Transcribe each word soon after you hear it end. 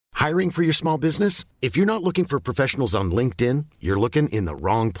Hiring for your small business? If you're not looking for professionals on LinkedIn, you're looking in the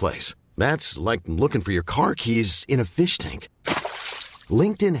wrong place. That's like looking for your car keys in a fish tank.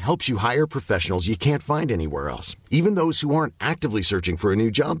 LinkedIn helps you hire professionals you can't find anywhere else, even those who aren't actively searching for a new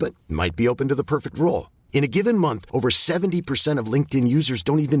job but might be open to the perfect role. In a given month, over 70% of LinkedIn users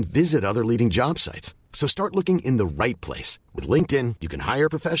don't even visit other leading job sites. So start looking in the right place. With LinkedIn, you can hire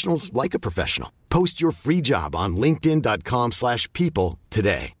professionals like a professional. Post your free job on linkedin.com/people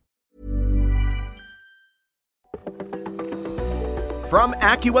today. From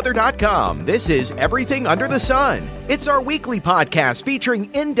AccuWeather.com, this is Everything Under the Sun. It's our weekly podcast featuring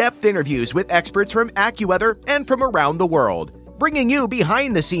in-depth interviews with experts from AccuWeather and from around the world, bringing you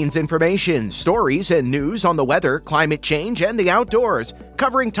behind-the-scenes information, stories, and news on the weather, climate change, and the outdoors,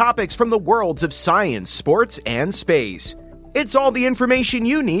 covering topics from the worlds of science, sports, and space. It's all the information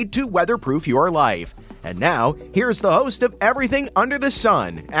you need to weatherproof your life. And now, here's the host of Everything Under the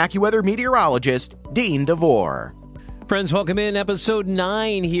Sun, AccuWeather meteorologist Dean DeVore. Friends, welcome in episode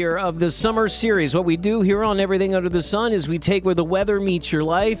 9 here of the summer series. What we do here on Everything Under the Sun is we take where the weather meets your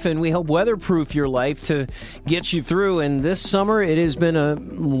life and we help weatherproof your life to get you through. And this summer, it has been a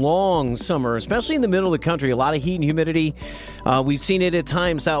long summer, especially in the middle of the country. A lot of heat and humidity. We've seen it at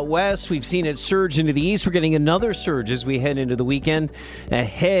times out west. We've seen it surge into the east. We're getting another surge as we head into the weekend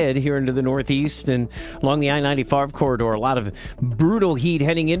ahead here into the northeast and along the I-95 corridor. A lot of brutal heat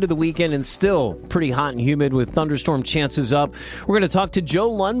heading into the weekend and still pretty hot and humid with thunderstorm chances up. We're going to talk to Joe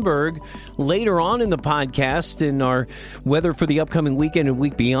Lundberg later on in the podcast in our weather for the upcoming weekend and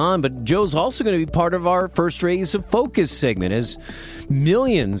week beyond. But Joe's also going to be part of our First Rays of Focus segment as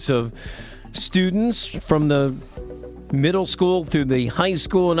millions of students from the middle school through the high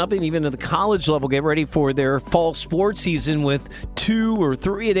school and up and even to the college level get ready for their fall sports season with 2 or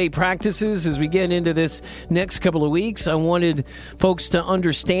 3-a-day practices as we get into this next couple of weeks. I wanted folks to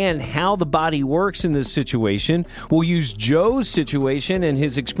understand how the body works in this situation. We'll use Joe's situation and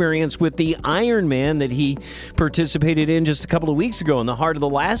his experience with the Ironman that he participated in just a couple of weeks ago in the heart of the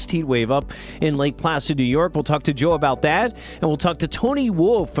last heat wave up in Lake Placid, New York. We'll talk to Joe about that, and we'll talk to Tony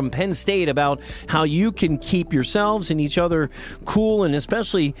Wolff from Penn State about how you can keep yourselves and each other cool, and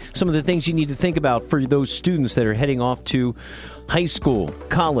especially some of the things you need to think about for those students that are heading off to high school,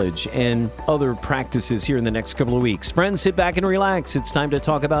 college, and other practices here in the next couple of weeks. Friends, sit back and relax. It's time to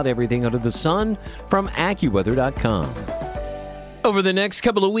talk about everything under the sun from AccuWeather.com. Over the next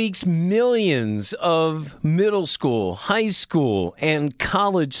couple of weeks, millions of middle school, high school, and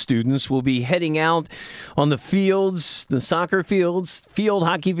college students will be heading out on the fields, the soccer fields, field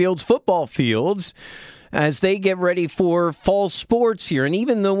hockey fields, football fields, as they get ready for fall sports here. And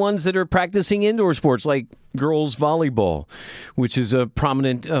even the ones that are practicing indoor sports like girls volleyball, which is a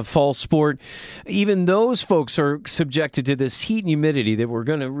prominent fall sport, even those folks are subjected to this heat and humidity that we're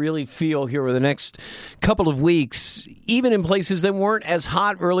going to really feel here over the next couple of weeks, even in places that weren't as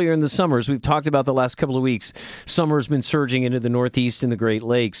hot earlier in the summer. As we've talked about the last couple of weeks, summer's been surging into the Northeast and the Great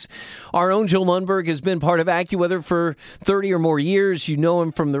Lakes. Our own Joe Lundberg has been part of AccuWeather for 30 or more years. You know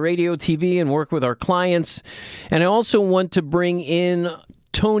him from the radio, TV, and work with our clients. And I also want to bring in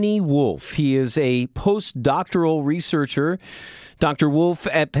Tony Wolff. He is a postdoctoral researcher. Dr. Wolff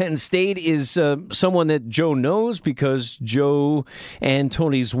at Penn State is someone that Joe knows because Joe and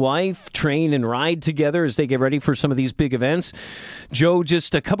Tony's wife train and ride together as they get ready for some of these big events. Joe,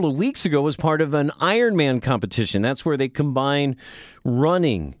 just a couple of weeks ago, was part of an Ironman competition. That's where they combine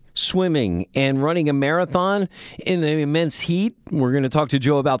running, swimming, and running a marathon in the immense heat. We're going to talk to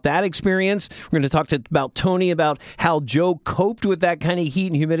Joe about that experience. We're going to talk about Tony about how Joe coped with that kind of heat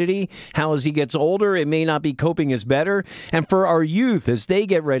and humidity, how as he gets older, it may not be coping as better. And for our youth, as they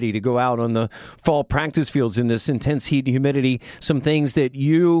get ready to go out on the fall practice fields in this intense heat and humidity, some things that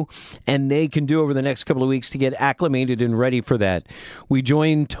you and they can do over the next couple of weeks to get acclimated and ready for that. We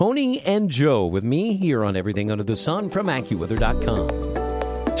join Tony and Joe with me here on Everything Under the Sun from AccuWeather.com.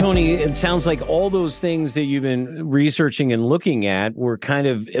 Tony, it sounds like all those things that you've been researching and looking at were kind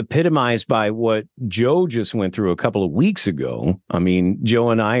of epitomized by what Joe just went through a couple of weeks ago. I mean, Joe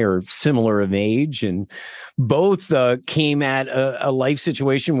and I are similar of age, and both came at a life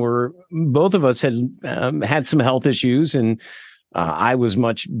situation where both of us had had some health issues, and I was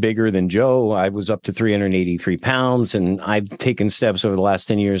much bigger than Joe. I was up to 383 pounds, and I've taken steps over the last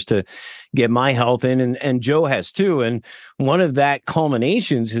 10 years to get my health in, and Joe has too. And one of that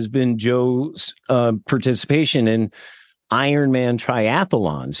culminations has been Joe's participation in Ironman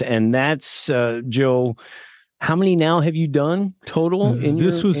triathlons. And that's, Joe, how many now have you done total?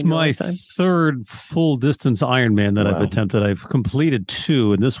 This was my lifetime? third full distance Ironman that I've attempted. I've completed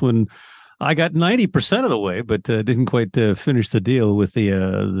 2, and this one I got 90% of the way, but didn't quite finish the deal with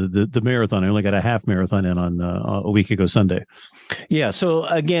the marathon. I only got a half marathon in on a week ago Sunday. Yeah. So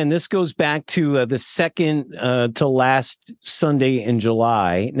again, this goes back to the second to last Sunday in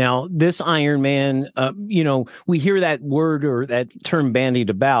July. Now, this Ironman, we hear that word or that term bandied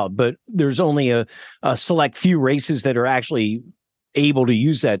about, but there's only a select few races that are actually able to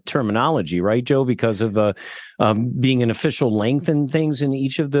use that terminology, right, Joe? Because of being an official length and things in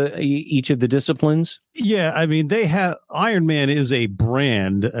each of the disciplines. Yeah, I mean, they have Ironman is a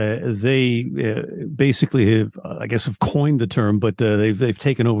brand. They basically have coined the term, but they've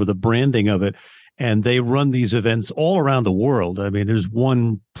taken over the branding of it, and they run these events all around the world. I mean, there's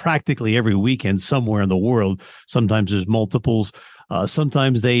one practically every weekend somewhere in the world. Sometimes there's multiples.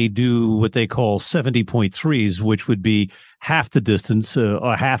 Sometimes they do what they call 70.3s, which would be half the distance,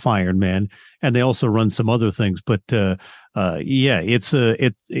 a half Ironman, and they also run some other things. But it's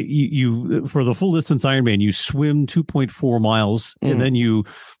you for the full distance Ironman, you swim 2.4 miles, and then you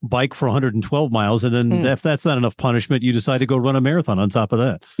bike for 112 miles, and then if that's not enough punishment, you decide to go run a marathon on top of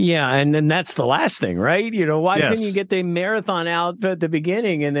that. Yeah, and then that's the last thing, right? Why couldn't you get the marathon out at the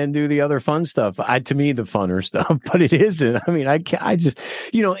beginning and then do the other fun stuff? To me, the funner stuff, but it isn't. I mean, I just,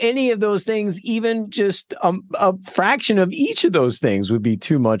 any of those things, even just a fraction of each of those things would be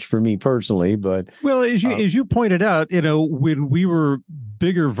too much for me personally. But well, as you pointed out, when we were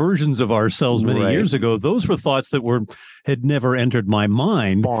bigger versions of ourselves many years ago, those were thoughts that had never entered my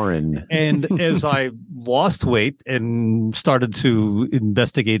mind. Foreign. And as I lost weight and started to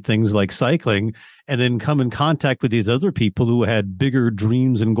investigate things like cycling, and then come in contact with these other people who had bigger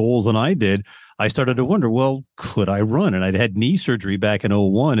dreams and goals than I did, I started to wonder, well, could I run? And I'd had knee surgery back in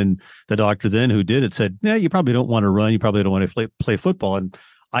 2001, and the doctor then who did it said, yeah, you probably don't want to run. You probably don't want to play football. And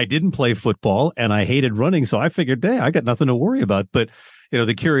I didn't play football, and I hated running. So I figured, hey, I got nothing to worry about. But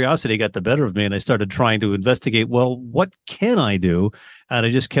the curiosity got the better of me, and I started trying to investigate, well, what can I do? And I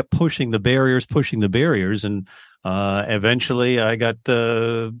just kept pushing the barriers, and eventually I got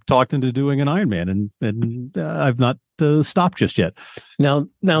talked into doing an Ironman, and I've not stopped just yet. Now,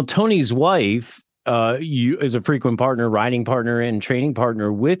 Tony's wife is a frequent partner, riding partner, and training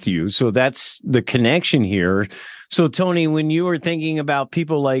partner with you. So that's the connection here. So, Tony, when you were thinking about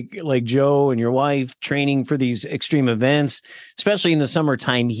people like Joe and your wife training for these extreme events, especially in the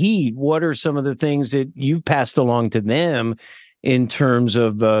summertime heat, what are some of the things that you've passed along to them in terms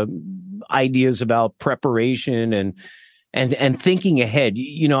of ideas about preparation and thinking ahead?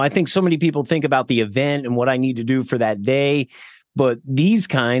 I think so many people think about the event and what I need to do for that day. But these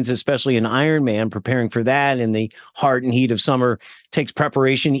kinds, especially an Ironman, preparing for that in the heart and heat of summer, takes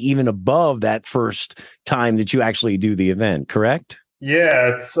preparation even above that first time that you actually do the event, correct?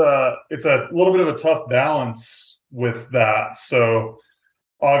 Yeah, it's a little bit of a tough balance with that. So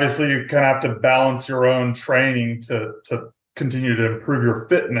obviously you kind of have to balance your own training to continue to improve your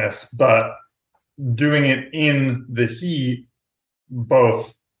fitness, but doing it in the heat,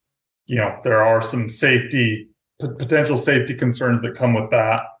 both, there are some potential safety concerns that come with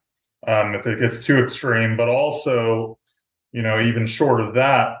that if it gets too extreme, but also, even short of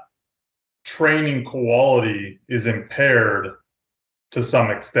that, training quality is impaired to some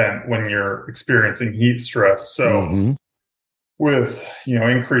extent when you're experiencing heat stress. So with,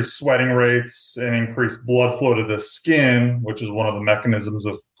 increased sweating rates and increased blood flow to the skin, which is one of the mechanisms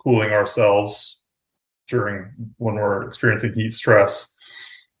of cooling ourselves when we're experiencing heat stress,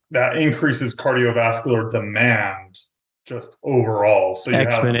 that increases cardiovascular demand just overall. So you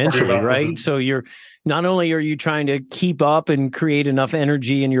exponentially, right? So you're not only are you trying to keep up and create enough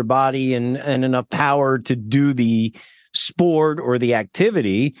energy in your body and enough power to do the sport or the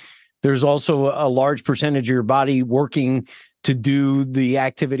activity, there's also a large percentage of your body working to do the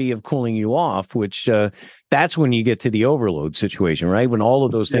activity of cooling you off, which that's when you get to the overload situation, right? When all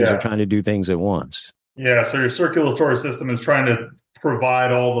of those things are trying to do things at once. Yeah. So your circulatory system is trying to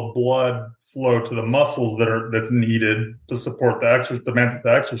provide all the blood flow to the muscles that's needed to support the demands of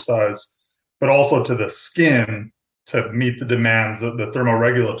the exercise, but also to the skin to meet the demands of the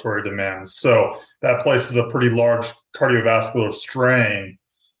thermoregulatory demands. So that places a pretty large cardiovascular strain.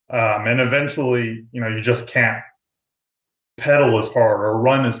 And eventually, you just can't pedal as hard or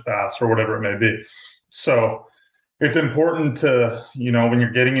run as fast or whatever it may be. So it's important to, when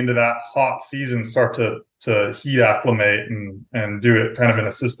you're getting into that hot season, start to heat acclimate and do it kind of in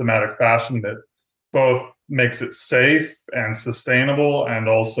a systematic fashion that both makes it safe and sustainable and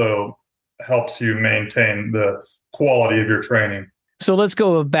also helps you maintain the quality of your training. So let's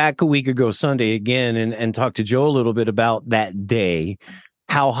go back a week ago Sunday again and talk to Joe a little bit about that day.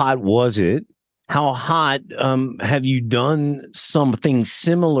 How hot was it? how hot have you done something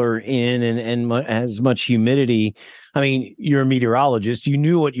similar in and as much humidity? I mean, you're a meteorologist. You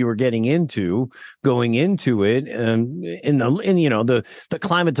knew what you were getting into going into it, in the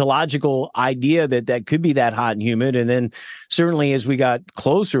climatological idea that could be that hot and humid. And then certainly as we got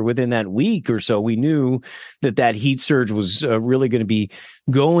closer within that week or so, we knew that heat surge was really going to be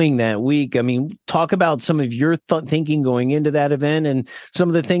going that week. I mean, talk about some of your thinking going into that event and some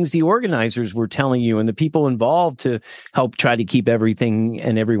of the things the organizers were telling you and the people involved to help try to keep everything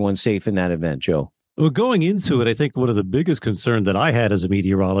and everyone safe in that event, Joe. Well, going into it, I think one of the biggest concern that I had as a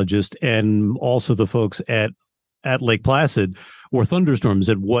meteorologist and also the folks at Lake Placid were thunderstorms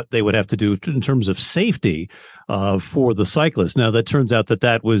and what they would have to do in terms of safety for the cyclists. Now, that turns out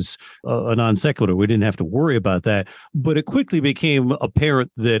that was a non sequitur. We didn't have to worry about that. But it quickly became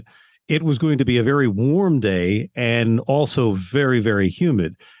apparent that it was going to be a very warm day and also very, very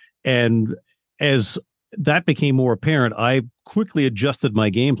humid. And as that became more apparent, I quickly adjusted my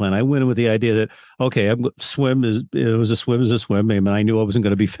game plan. I went in with the idea that, okay, a swim is a swim. I mean, I knew I wasn't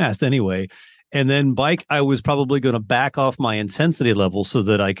going to be fast anyway. And then bike, I was probably going to back off my intensity level so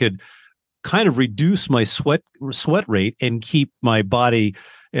that I could kind of reduce my sweat rate and keep my body,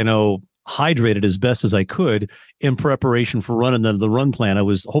 hydrated as best as I could in preparation for run. And then the run plan, I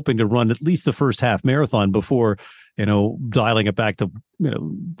was hoping to run at least the first half marathon before, dialing it back to,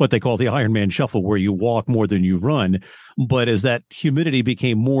 what they call the Ironman shuffle, where you walk more than you run. But as that humidity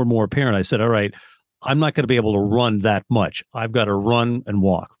became more and more apparent, I said, all right, I'm not going to be able to run that much. I've got to run and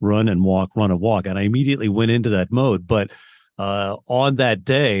walk, run and walk, run and walk. And I immediately went into that mode. But on that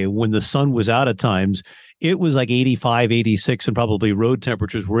day, when the sun was out at times, it was like 85, 86, and probably road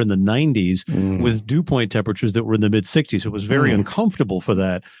temperatures were in the 90s with dew point temperatures that were in the mid 60s. It was very uncomfortable for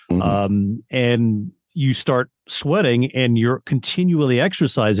that. And you start sweating and you're continually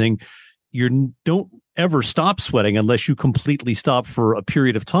exercising. You don't ever stop sweating unless you completely stop for a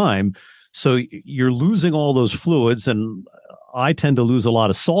period of time. So you're losing all those fluids, and I tend to lose a lot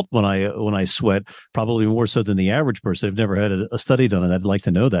of salt when I sweat, probably more so than the average person. I've never had a study done it. I'd like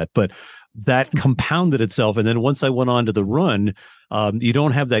to know that, but that compounded itself. And then once I went on to the run, you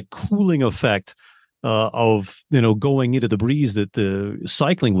don't have that cooling effect of going into the breeze that the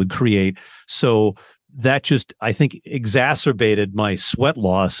cycling would create. So that just, I think, exacerbated my sweat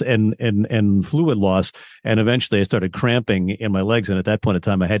loss and fluid loss. And eventually I started cramping in my legs. And at that point in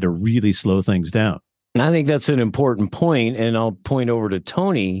time, I had to really slow things down. I think that's an important point, and I'll point over to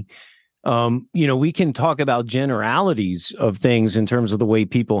Tony. We can talk about generalities of things in terms of the way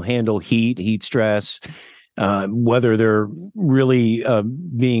people handle heat stress, whether they're really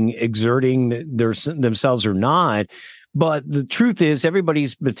exerting themselves or not. But the truth is,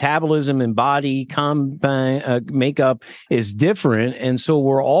 everybody's metabolism and body makeup is different. And so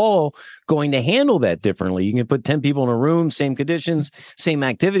we're all going to handle that differently. You can put 10 people in a room, same conditions, same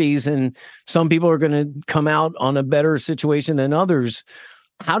activities, and some people are going to come out on a better situation than others.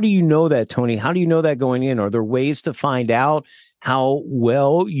 How do you know that, Tony? How do you know that going in? Are there ways to find out how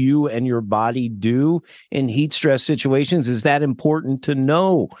well you and your body do in heat stress situations? Is that important to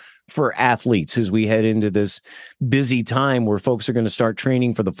know for athletes as we head into this busy time where folks are going to start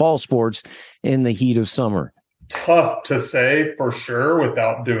training for the fall sports in the heat of summer? Tough to say for sure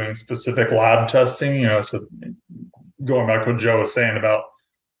without doing specific lab testing. So going back to what Joe was saying about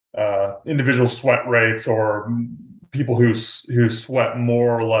individual sweat rates or people who sweat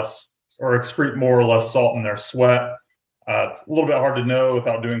more or less or excrete more or less salt in their sweat. It's a little bit hard to know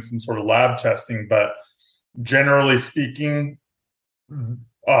without doing some sort of lab testing, but generally speaking,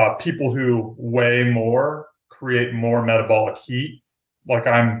 people who weigh more create more metabolic heat. Like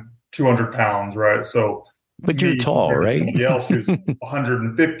I'm 200 pounds, right? So, but you're tall, right? Somebody else who's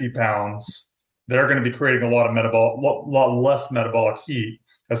 150 pounds, they're going to be creating a lot less metabolic heat,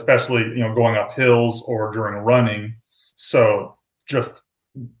 especially going up hills or during running. So just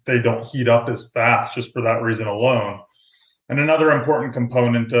they don't heat up as fast just for that reason alone. And another important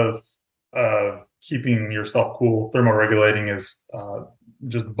component of keeping yourself cool, thermoregulating, is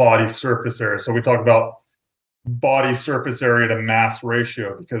just body surface area. So we talk about body surface area to mass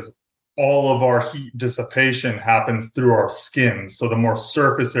ratio because all of our heat dissipation happens through our skin. So the more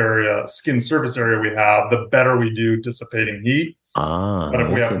skin surface area we have, the better we do dissipating heat. But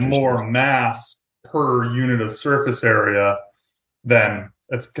if we have more mass per unit of surface area, then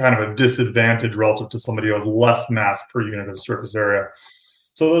it's kind of a disadvantage relative to somebody who has less mass per unit of surface area.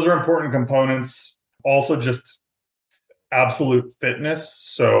 So those are important components. Also just absolute fitness.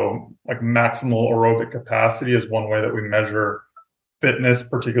 So like maximal aerobic capacity is one way that we measure fitness,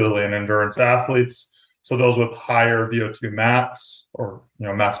 particularly in endurance athletes. So those with higher VO2 max or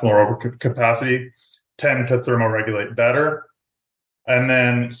maximal aerobic capacity tend to thermoregulate better. And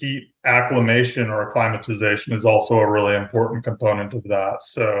then heat acclimation or acclimatization is also a really important component of that.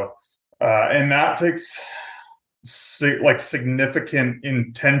 So, and that takes significant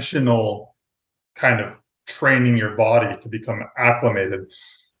intentional kind of training your body to become acclimated.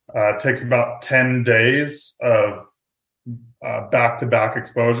 It takes about 10 days of back-to-back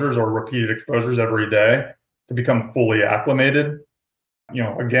exposures or repeated exposures every day to become fully acclimated.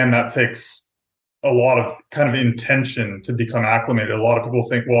 Again, that takes a lot of kind of intention to become acclimated. A lot of people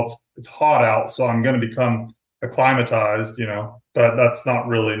think, well, it's hot out, so I'm going to become acclimatized, but that's not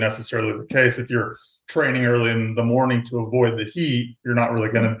really necessarily the case. If you're training early in the morning to avoid the heat, you're not really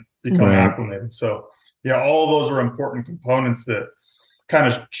going to become acclimated. So all those are important components that kind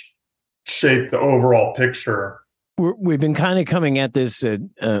of shape the overall picture. We've been kind of coming at this, not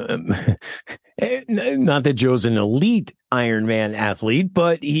that Joe's an elite Ironman athlete,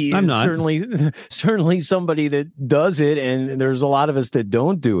 but he is certainly somebody that does it, and there's a lot of us that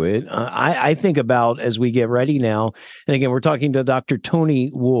don't do it. I think about, as we get ready now, and again, we're talking to Dr. Tony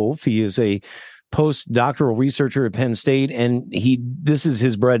Wolff. He is a postdoctoral researcher at Penn State, and this is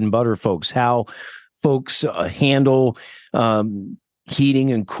his bread and butter, folks, how folks handle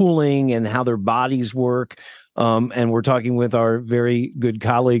heating and cooling and how their bodies work. And we're talking with our very good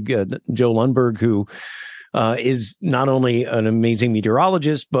colleague, Joe Lundberg, who is not only an amazing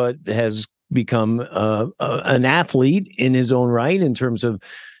meteorologist, but has become an athlete in his own right in terms of,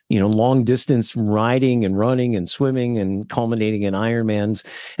 long distance riding and running and swimming and culminating in Ironmans.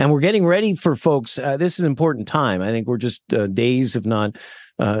 And we're getting ready for folks. This is an important time. I think we're just days, if not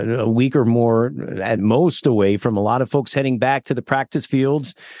a week or more at most, away from a lot of folks heading back to the practice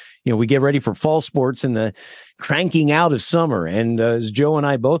fields. We get ready for fall sports and the cranking out of summer. And as Joe and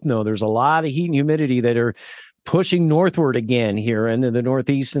I both know, there's a lot of heat and humidity that are pushing northward again here into the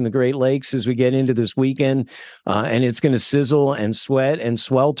Northeast and the Great Lakes as we get into this weekend. And it's going to sizzle and sweat and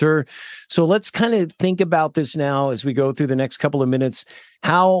swelter. So let's kind of think about this now as we go through the next couple of minutes,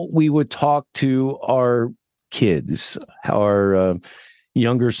 how we would talk to our kids, our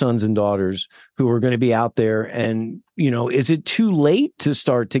younger sons and daughters who are going to be out there. And, is it too late to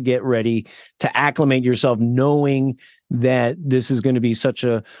start to get ready to acclimate yourself, knowing that this is going to be such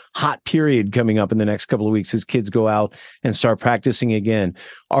a hot period coming up in the next couple of weeks as kids go out and start practicing again?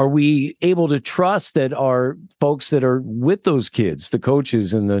 Are we able to trust that our folks that are with those kids, the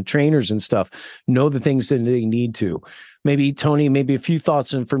coaches and the trainers and stuff, know the things that they need to? Maybe, Tony, maybe a few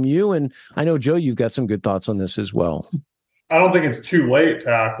thoughts from you. And I know, Joe, you've got some good thoughts on this as well. I don't think it's too late to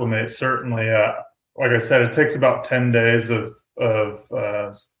acclimate. Certainly, like I said, it takes about 10 days of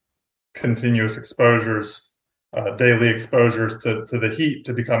continuous exposures, daily exposures to the heat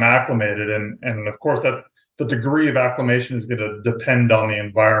to become acclimated. And of course, that the degree of acclimation is going to depend on the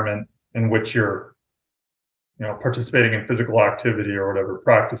environment in which you're, participating in physical activity or whatever,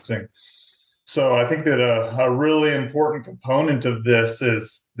 practicing. So I think that a really important component of this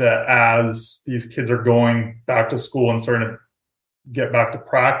is that as these kids are going back to school and starting to get back to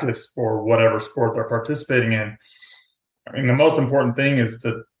practice for whatever sport they're participating in, I mean, the most important thing is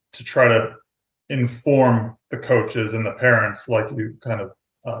to try to inform the coaches and the parents, like you kind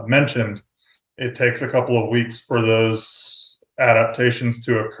of mentioned. It takes a couple of weeks for those adaptations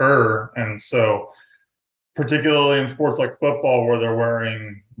to occur. And so particularly in sports like football, where they're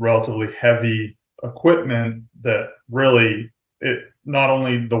wearing relatively heavy equipment, that really, it not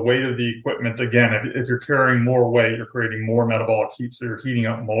only the weight of the equipment, again, if you're carrying more weight, you're creating more metabolic heat, so you're heating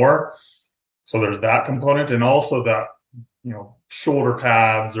up more. So there's that component, and also that, shoulder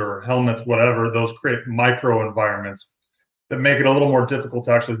pads or helmets, whatever, those create micro environments that make it a little more difficult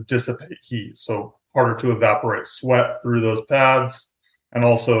to actually dissipate heat. So harder to evaporate sweat through those pads. And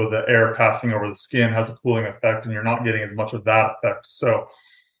also the air passing over the skin has a cooling effect, and you're not getting as much of that effect. So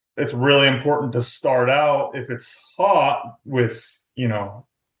it's really important to start out, if it's hot, with,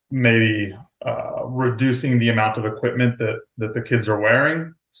 maybe reducing the amount of equipment that the kids are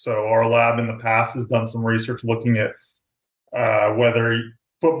wearing. So our lab in the past has done some research looking at whether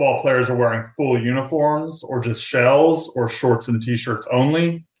football players are wearing full uniforms or just shells or shorts and t-shirts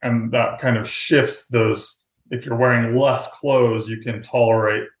only. And that kind of shifts those. If you're wearing less clothes, you can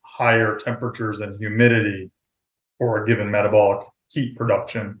tolerate higher temperatures and humidity for a given metabolic heat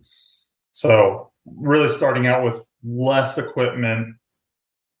production. So really starting out with less equipment,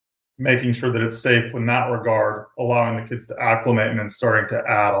 making sure that it's safe in that regard, allowing the kids to acclimate, and then starting to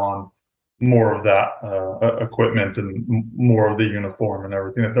add on more of that equipment and more of the uniform and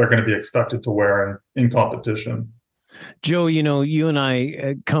everything that they're going to be expected to wear in competition. Joe, you and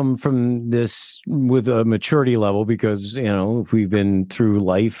I come from this with a maturity level because, we've been through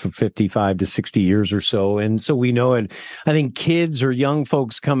life for 55 to 60 years or so. And so we know it. I think kids or young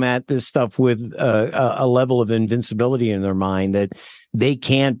folks come at this stuff with a level of invincibility in their mind that they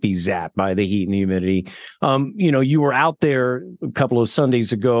can't be zapped by the heat and humidity. You were out there a couple of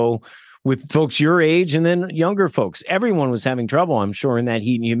Sundays ago with folks your age and then younger folks. Everyone was having trouble, I'm sure, in that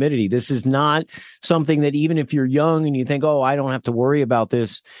heat and humidity. This is not something that even if you're young and you think, oh, I don't have to worry about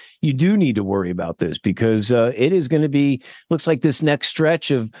this, you do need to worry about this because it is going to be, looks like this next stretch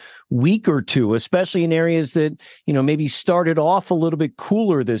of week or two, especially in areas that, maybe started off a little bit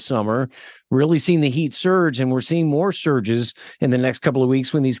cooler this summer, really seeing the heat surge, and we're seeing more surges in the next couple of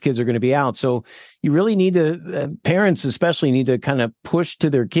weeks when these kids are going to be out. So you really need to, parents especially need to kind of push to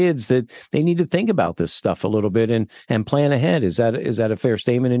their kids that they need to think about this stuff a little bit and plan ahead. Is that a fair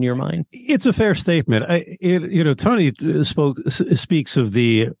statement in your mind? It's a fair statement. Tony speaks of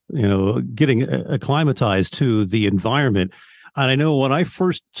the, getting acclimatized to the environment. And I know when I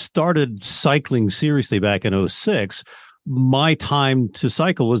first started cycling seriously back in 2006, my time to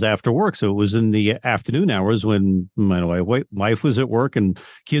cycle was after work. So it was in the afternoon hours when my wife was at work and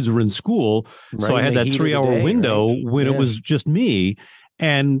kids were in school. Right, so I had that 3-hour window when it was just me.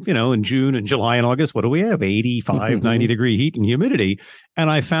 And, in June and July and August, what do we have? 85, 90 degree heat and humidity. And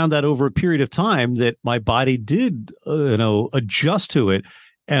I found that over a period of time that my body did, adjust to it.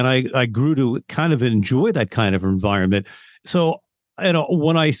 And I grew to kind of enjoy that kind of environment. So,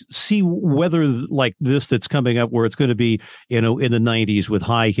 when I see weather like this that's coming up where it's going to be, in the 90s with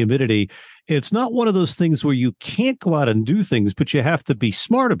high humidity, it's not one of those things where you can't go out and do things, but you have to be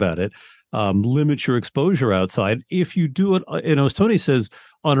smart about it. Limit your exposure outside. If you do it, as Tony says,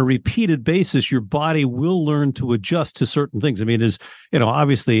 on a repeated basis, your body will learn to adjust to certain things. I mean,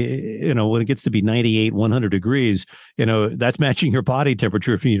 obviously, when it gets to be 98, 100 degrees, that's matching your body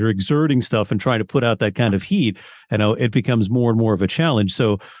temperature. If you're exerting stuff and trying to put out that kind of heat, it becomes more and more of a challenge.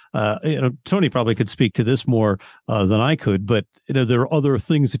 So, Tony probably could speak to this more than I could, but, there are other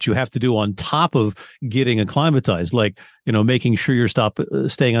things that you have to do on top of getting acclimatized, like, making sure you're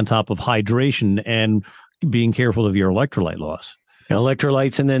staying on top of hydration and being careful of your electrolyte loss.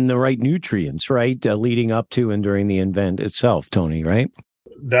 Electrolytes and then the right nutrients, right? Leading up to and during the event itself, Tony, right?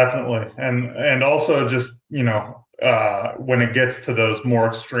 Definitely. And also just, when it gets to those more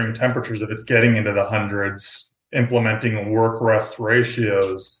extreme temperatures, if it's getting into the hundreds, implementing work-rest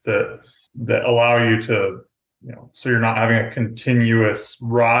ratios that allow you to, so you're not having a continuous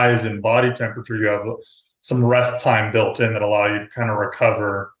rise in body temperature. You have some rest time built in that allow you to kind of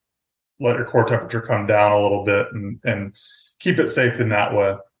recover, let your core temperature come down a little bit and keep it safe in that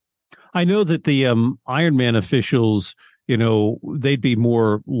way. I know that the Ironman officials, they'd be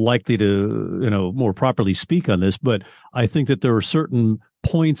more likely to, more properly speak on this, but I think that there are certain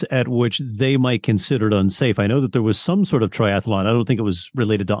points at which they might consider it unsafe. I know that there was some sort of triathlon. I don't think it was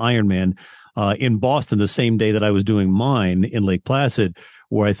related to Ironman in Boston the same day that I was doing mine in Lake Placid,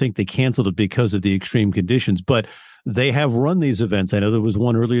 where I think they canceled it because of the extreme conditions. But they have run these events. I know there was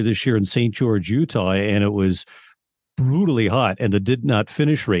one earlier this year in St. George, Utah, and it was brutally hot, and the did not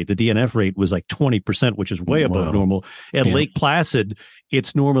finish rate, the DNF rate, was like 20%, which is way above normal. At Lake Placid,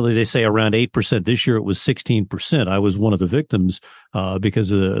 it's normally, they say, around 8%. This year it was 16%. I was one of the victims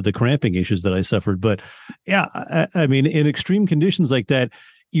because of the cramping issues that I suffered. But yeah, I mean, in extreme conditions like that,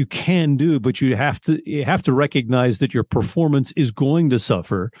 you can do, but you have to recognize that your performance is going to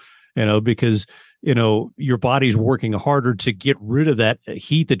suffer, because your body's working harder to get rid of that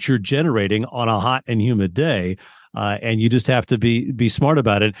heat that you're generating on a hot and humid day. And you just have to be smart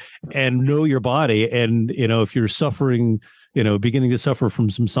about it and know your body. And, if you're suffering, beginning to suffer from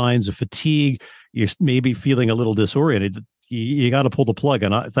some signs of fatigue, you're maybe feeling a little disoriented, you got to pull the plug.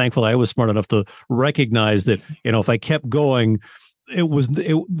 And thankfully I was smart enough to recognize that, if I kept going, there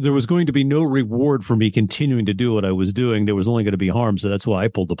was going to be no reward for me continuing to do what I was doing. There was only going to be harm. So that's why I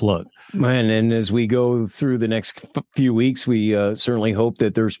pulled the plug. And as we go through the next few weeks, we certainly hope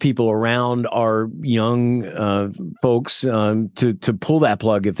that there's people around our young folks to pull that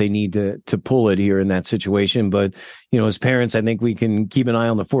plug if they need to pull it here in that situation. But, as parents, I think we can keep an eye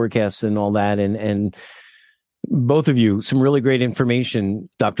on the forecasts and all that. And both of you, some really great information.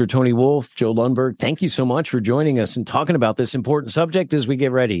 Dr. Tony Wolff, Joe Lundberg, thank you so much for joining us and talking about this important subject as we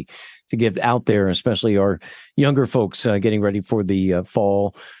get ready to get out there, especially our younger folks getting ready for the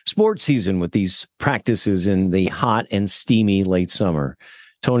fall sports season with these practices in the hot and steamy late summer.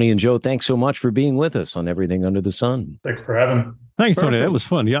 Tony and Joe, thanks so much for being with us on Everything Under the Sun. Thanks for having me. Thanks, Tony. That was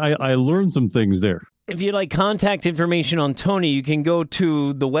fun. Yeah, I learned some things there. If you'd like contact information on Tony, you can go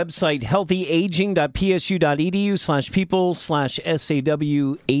to the website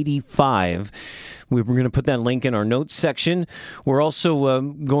healthyaging.psu.edu/people/SAW85. We're going to put that link in our notes section. We're also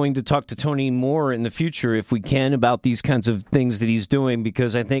going to talk to Tony more in the future, if we can, about these kinds of things that he's doing,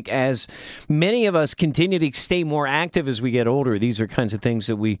 because I think as many of us continue to stay more active as we get older, these are kinds of things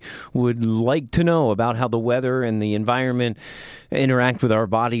that we would like to know about how the weather and the environment interact with our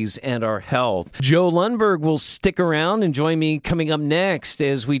bodies and our health. Joe Lundberg will stick around and join me coming up next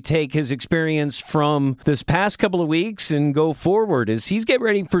as we take his experience from this past couple of weeks and go forward as he's getting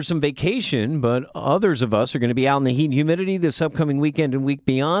ready for some vacation, but others of us are going to be out in the heat and humidity this upcoming weekend and week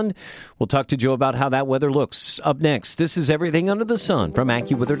beyond. We'll talk to Joe about how that weather looks up next. This is Everything Under the Sun from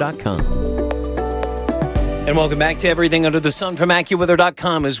AccuWeather.com. And welcome back to Everything Under the Sun from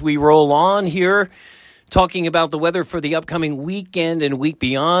AccuWeather.com as we roll on here talking about the weather for the upcoming weekend and week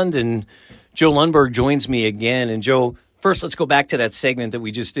beyond. And Joe Lundberg joins me again. And Joe, first, let's go back to that segment that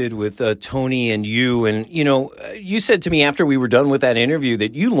we just did with Tony and you. And, you know, you said to me after we were done with that interview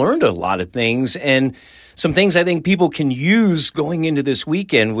that you learned a lot of things and some things I think people can use going into this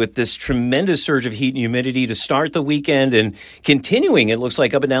weekend with this tremendous surge of heat and humidity to start the weekend and continuing, it looks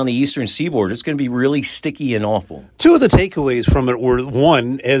like, up and down the eastern seaboard. It's going to be really sticky and awful. Two of the takeaways from it were,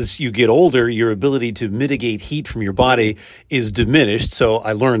 one, as you get older, your ability to mitigate heat from your body is diminished. So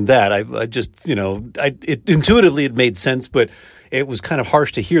I learned that. I just, intuitively it made sense, but it was kind of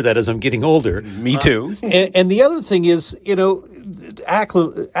harsh to hear that as I'm getting older. Me too. And the other thing is,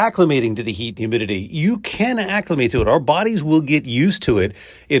 acclimating to the heat and humidity. You can acclimate to it. Our bodies will get used to it.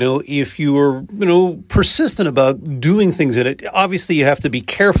 If you are, persistent about doing things in it. Obviously, you have to be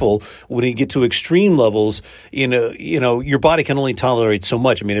careful when you get to extreme levels. Your body can only tolerate so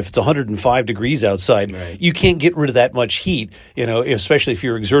much. I mean, if it's 105 degrees outside, right, you can't get rid of that much heat, especially if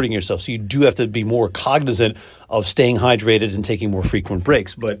you're exerting yourself. So you do have to be more cognizant of staying hydrated and taking more frequent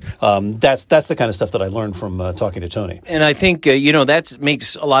breaks. But that's the kind of stuff that I learned from talking to Tony. And I think, that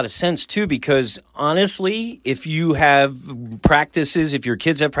makes a lot of sense, too, because honestly, if you have practices, if your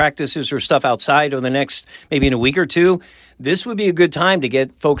kids have practices or stuff outside over the next, maybe in a week or two, this would be a good time to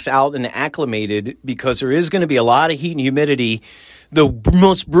get folks out and acclimated because there is going to be a lot of heat and humidity. The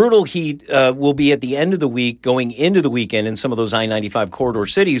most brutal heat will be at the end of the week going into the weekend in some of those I-95 corridor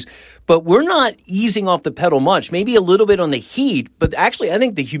cities. But we're not easing off the pedal much, maybe a little bit on the heat. But actually, I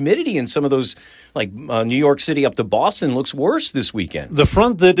think the humidity in some of those, like New York City up to Boston, looks worse this weekend. The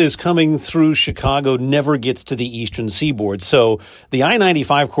front that is coming through Chicago never gets to the eastern seaboard. So the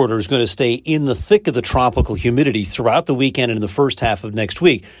I-95 corridor is going to stay in the thick of the tropical humidity throughout the weekend and in the first half of next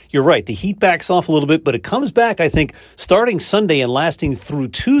week. You're right. The heat backs off a little bit, but it comes back, I think, starting Sunday and lasting through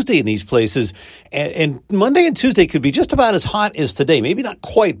Tuesday in these places. And Monday and Tuesday could be just about as hot as today. Maybe not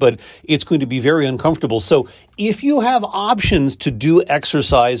quite, but it's going to be very uncomfortable. So if you have options to do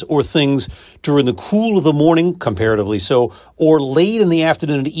exercise or things during the cool of the morning, comparatively so, or late in the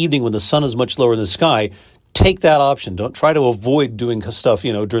afternoon and evening when the sun is much lower in the sky, take that option. Don't try to avoid doing stuff,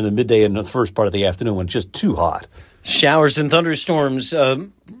 during the midday and the first part of the afternoon when it's just too hot. Showers and thunderstorms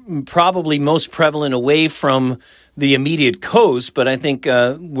probably most prevalent away from the immediate coast, but I think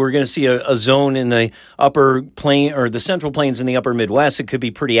we're going to see a zone in the upper plain or the central plains in the upper Midwest. It could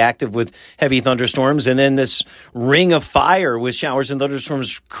be pretty active with heavy thunderstorms. And then this ring of fire with showers and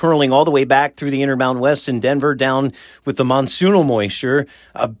thunderstorms curling all the way back through the Intermountain West and Denver down with the monsoonal moisture.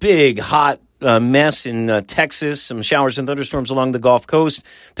 A big, hot mess in Texas, some showers and thunderstorms along the Gulf Coast.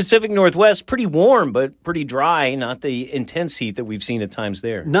 Pacific Northwest, pretty warm, but pretty dry, not the intense heat that we've seen at times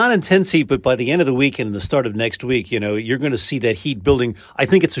there. Not intense heat, but by the end of the weekend and the start of next week, you're going to see that heat building. I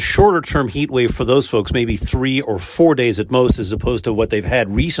think it's a shorter-term heat wave for those folks, maybe 3 or 4 days at most, as opposed to what they've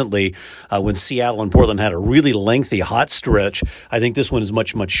had recently when Seattle and Portland had a really lengthy hot stretch. I think this one is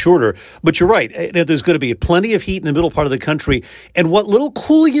much, much shorter. But you're right. There's going to be plenty of heat in the middle part of the country. And what little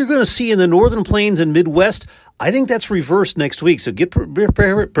cooling you're going to see in the northern plains and Midwest, I think that's reversed next week. So get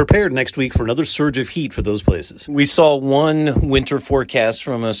prepared next week for another surge of heat for those places. We saw one winter forecast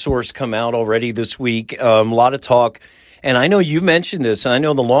from a source come out already this week. A lot of talk. And I know you mentioned this. And I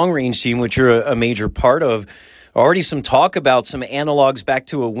know the long range team, which you're a major part of, already some talk about some analogs back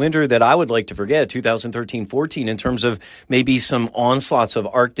to a winter that I would like to forget, 2013-14, in terms of maybe some onslaughts of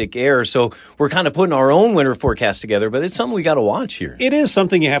Arctic air. So we're kind of putting our own winter forecast together, but it's something we got to watch here. It is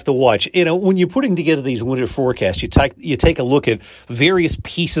something you have to watch. When you're putting together these winter forecasts, you take a look at various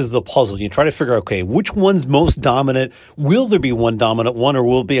pieces of the puzzle. You try to figure out, okay, which one's most dominant? Will there be one dominant one, or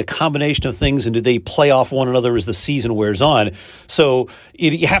will it be a combination of things, and do they play off one another as the season wears on? So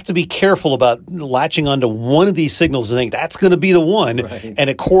you have to be careful about latching onto one of these signals and think that's going to be the one. Right. And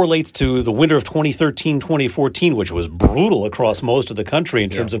it correlates to the winter of 2013, 2014, which was brutal across most of the country in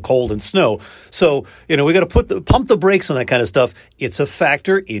terms of cold and snow. So, we got to pump the brakes on that kind of stuff. It's a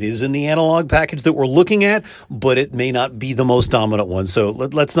factor. It is in the analog package that we're looking at, but it may not be the most dominant one. So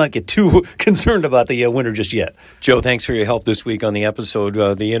let's not get too concerned about the winter just yet. Joe, thanks for your help this week on the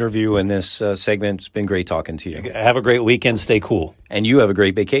episode, the interview, and this segment. It's been great talking to you. Have a great weekend. Stay cool. And you have a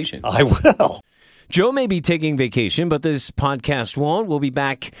great vacation. I will. Joe may be taking vacation, but this podcast won't. We'll be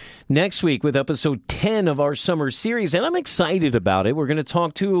back next week with episode 10 of our summer series, and I'm excited about it. We're going to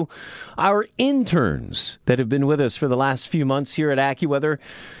talk to our interns that have been with us for the last few months here at AccuWeather.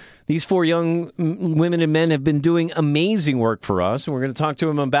 These 4 young women and men have been doing amazing work for us, and we're going to talk to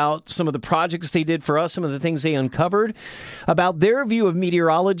them about some of the projects they did for us, some of the things they uncovered, about their view of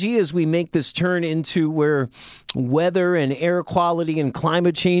meteorology as we make this turn into where weather and air quality and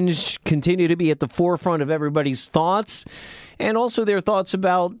climate change continue to be at the forefront of everybody's thoughts, and also their thoughts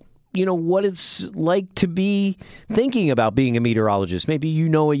about what it's like to be thinking about being a meteorologist. Maybe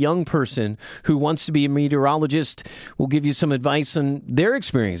a young person who wants to be a meteorologist. We'll give you some advice on their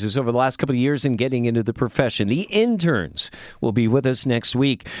experiences over the last couple of years in getting into the profession. The interns will be with us next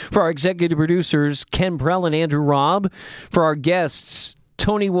week. For our executive producers, Ken Prell and Andrew Robb. For our guests,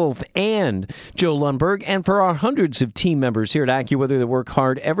 Tony Wolf and Joe Lundberg, and for our hundreds of team members here at AccuWeather that work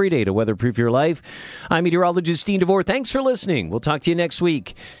hard every day to weatherproof your life. I'm meteorologist Dean DeVore. Thanks for listening. We'll talk to you next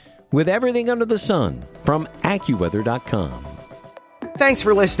week with everything under the sun from AccuWeather.com. Thanks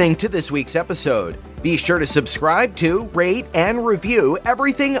for listening to this week's episode. Be sure to subscribe to, rate, and review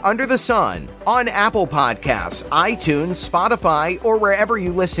Everything Under the Sun on Apple Podcasts, iTunes, Spotify, or wherever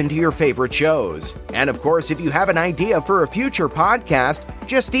you listen to your favorite shows. And of course, if you have an idea for a future podcast,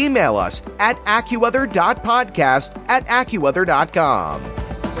 just email us at AccuWeather.podcast@AccuWeather.com.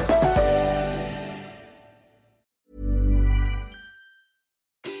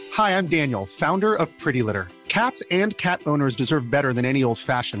 Hi, I'm Daniel, founder of Pretty Litter. Cats and cat owners deserve better than any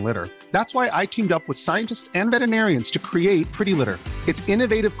old-fashioned litter. That's why I teamed up with scientists and veterinarians to create Pretty Litter. Its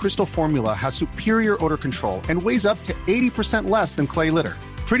innovative crystal formula has superior odor control and weighs up to 80% less than clay litter.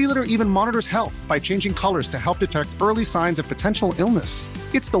 Pretty Litter even monitors health by changing colors to help detect early signs of potential illness.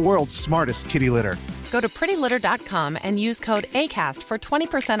 It's the world's smartest kitty litter. Go to prettylitter.com and use code ACAST for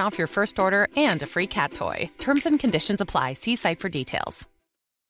 20% off your first order and a free cat toy. Terms and conditions apply. See site for details.